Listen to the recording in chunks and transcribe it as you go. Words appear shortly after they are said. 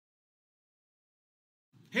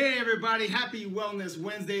Hey everybody, happy Wellness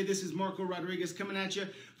Wednesday. This is Marco Rodriguez coming at you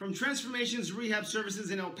from Transformations Rehab Services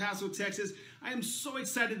in El Paso, Texas. I am so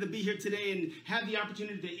excited to be here today and have the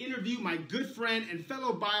opportunity to interview my good friend and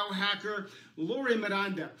fellow biohacker, Lorrie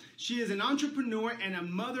Miranda. She is an entrepreneur and a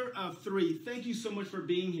mother of three. Thank you so much for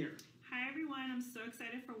being here. Hi everyone, I'm so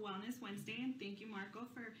excited for Wellness Wednesday, and thank you, Marco,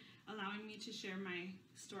 for allowing me to share my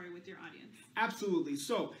story with your audience. Absolutely.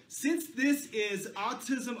 So, since this is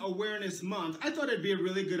Autism Awareness Month, I thought it'd be a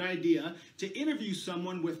really good idea to interview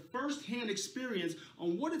someone with first-hand experience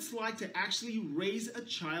on what it's like to actually raise a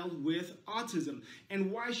child with autism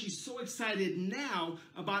and why she's so excited now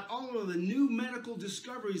about all of the new medical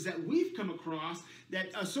discoveries that we've come across that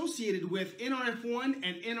associated with NRF1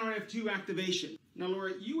 and NRF2 activation. Now,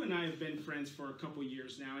 Lorrie, you and I have been friends for a couple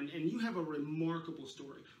years now, and you have a remarkable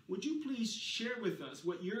story. Would you please share with us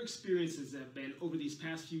what your experiences have been over these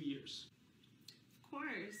past few years? Of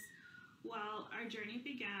course. Well, our journey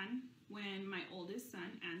began when my oldest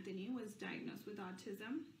son, Anthony, was diagnosed with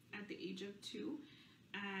autism at the age of 2,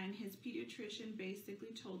 and his pediatrician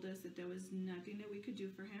basically told us that there was nothing that we could do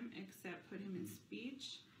for him except put him in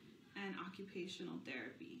speech and occupational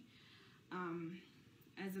therapy.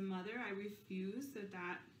 As a mother, I refused to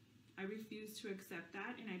accept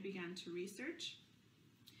that, and I began to research.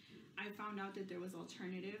 I found out that there was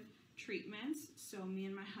alternative treatments, so me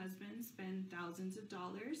and my husband spent thousands of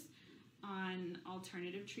dollars on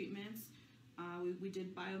alternative treatments. We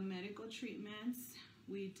did biomedical treatments,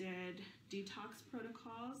 we did detox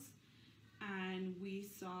protocols, and we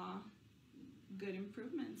saw good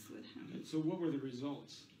improvements with him. Okay, so what were the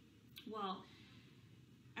results? Well,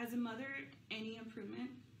 as a mother, any improvement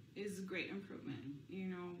is a great improvement, you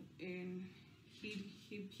know, and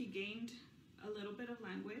he gained a little bit of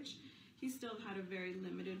language. He still had a very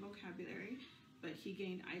limited vocabulary, but he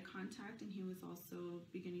gained eye contact, and he was also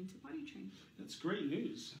beginning to potty train. That's great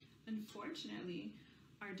news. Unfortunately,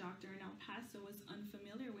 our doctor in El Paso was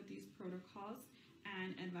unfamiliar with these protocols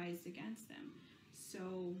and advised against them.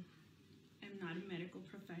 So I'm not a medical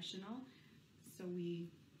professional, so we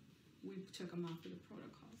took him off of the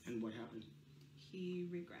protocols. And what happened? He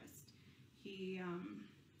regressed. He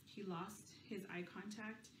lost his eye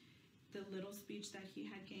contact. The little speech that he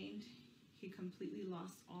had gained, he completely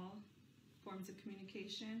lost all forms of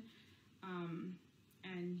communication,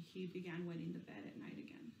 and he began wetting the bed at night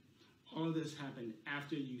again. All of this happened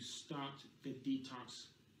after you stopped the detox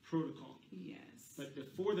protocol. Yes. But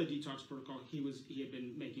before the detox protocol, he had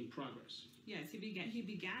been making progress. Yes, he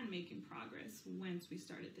began making progress once we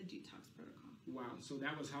started the detox protocol. Wow. So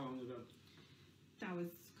that was how long ago? That was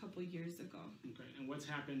a couple years ago. Okay. And what's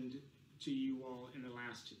happened to you all in the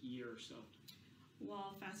last year or so?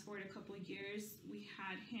 Well, fast forward a couple years, we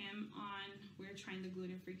had him on, we were trying the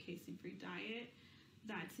gluten-free, casein-free diet.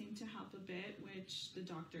 That seemed to help a bit, which the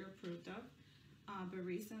doctor approved of. But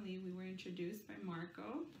recently we were introduced by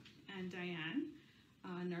Marco and Diane,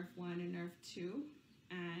 NRF1 and NRF2,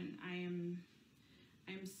 and I am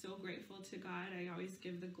so grateful to God. I always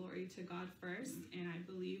give the glory to God first, and I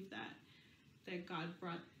believe that God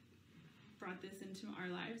brought this into our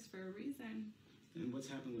lives for a reason. And what's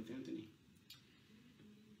happened with Anthony?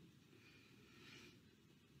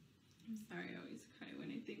 I'm sorry, I always cry when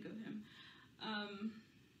I think of him.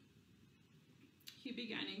 He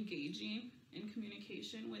began engaging in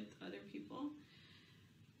communication with other people.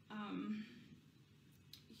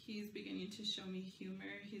 He's beginning to show me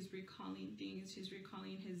humor. He's recalling things. He's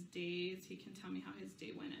recalling his days. He can tell me how his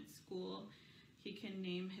day went at school. He can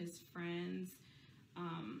name his friends.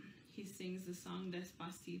 He sings the song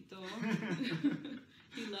Despacito.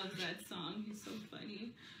 He loves that song. He's so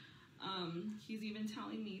funny. He's even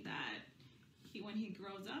telling me that when he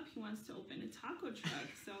grows up, he wants to open a taco truck.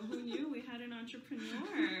 So who knew we had an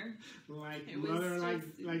entrepreneur? Like mother,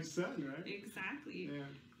 like son, right? Exactly. Yeah.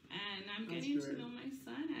 And I'm getting to know my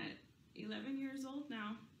son at 11 years old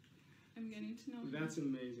now. I'm getting to know him. That's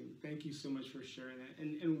amazing. Thank you so much for sharing that.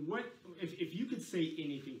 And what, if you could say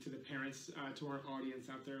anything to the parents, to our audience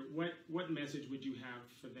out there, what message would you have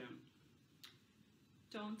for them?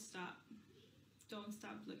 Don't stop. Don't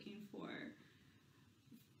stop looking for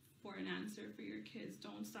an answer for your kids.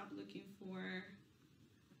 Don't stop looking for,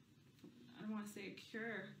 I don't want to say a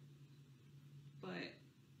cure, but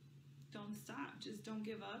don't stop. Just don't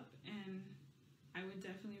give up. And I would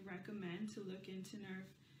definitely recommend to look into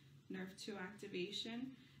NRF2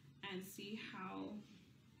 activation and see how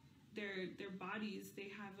their bodies, they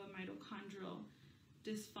have a mitochondrial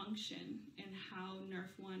dysfunction, and how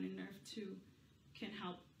NRF1 and NRF2 can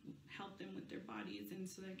help them with their bodies, and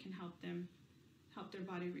so that can help their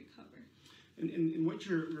body recover. And what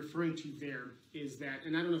you're referring to there is that,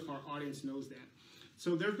 and I don't know if our audience knows that,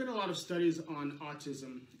 So there have been a lot of studies on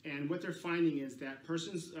autism, and what they're finding is that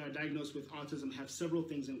persons diagnosed with autism have several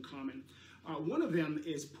things in common. One of them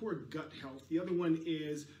is poor gut health. The other one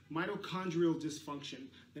is mitochondrial dysfunction.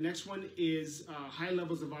 The next one is high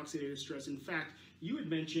levels of oxidative stress. In fact, you had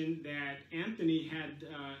mentioned that Anthony had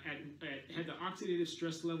the oxidative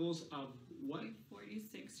stress levels of what?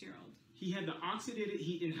 46-year-old. He had the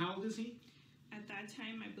oxidative, and how old is he? At that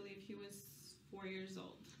time, I believe he was 4 years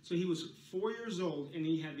old. So he was 4 years old, and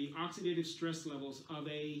he had the oxidative stress levels of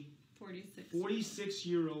a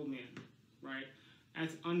 46-year-old man, right?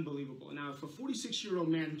 That's unbelievable. Now, if a 46-year-old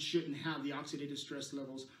man shouldn't have the oxidative stress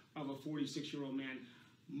levels of a 46-year-old man,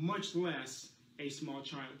 much less a small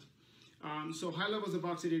child. So high levels of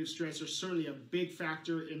oxidative stress are certainly a big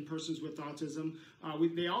factor in persons with autism.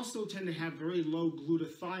 They also tend to have very low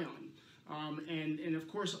glutathione. And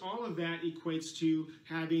of course, all of that equates to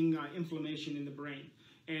having inflammation in the brain.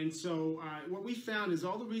 And so what we found is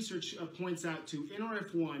all the research points out to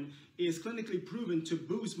NRF1 is clinically proven to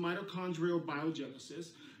boost mitochondrial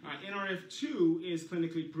biogenesis. NRF2 is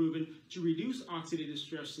clinically proven to reduce oxidative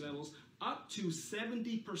stress levels up to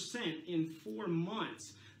 70% in 4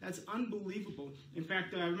 months. That's unbelievable. In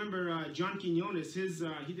fact, I remember John Quinones,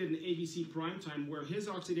 he did an ABC primetime where his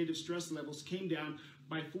oxidative stress levels came down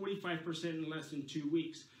by 45% in less than 2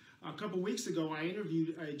 weeks. A couple weeks ago, I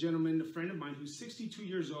interviewed a gentleman, a friend of mine, who's 62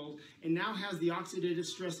 years old and now has the oxidative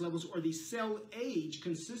stress levels or the cell age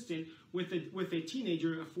consistent with a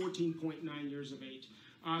teenager of 14.9 years of age.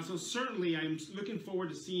 So certainly, I'm looking forward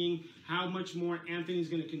to seeing how much more Anthony's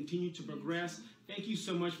going to continue to progress. Thank you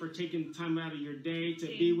so much for taking time out of your day to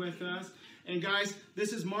be with us. And guys,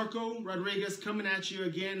 this is Marco Rodriguez coming at you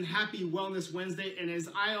again. Happy Wellness Wednesday. And as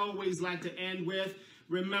I always like to end with,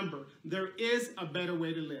 remember, there is a better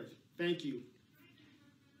way to live. Thank you.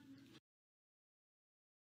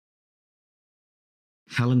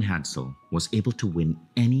 Helen Hadsell was able to win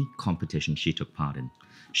any competition she took part in.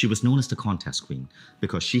 She was known as the contest queen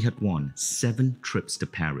because she had won 7 trips to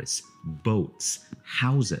Paris, boats,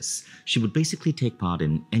 houses. She would basically take part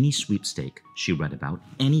in any sweepstake she read about,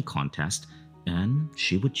 any contest, and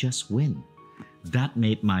she would just win. That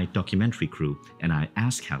made my documentary crew, and I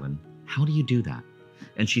asked Helen, how do you do that?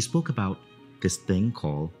 And she spoke about this thing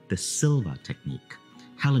called the Silva technique.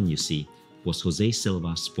 Helen, you see, was Jose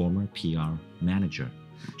Silva's former PR manager.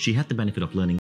 She had the benefit of learning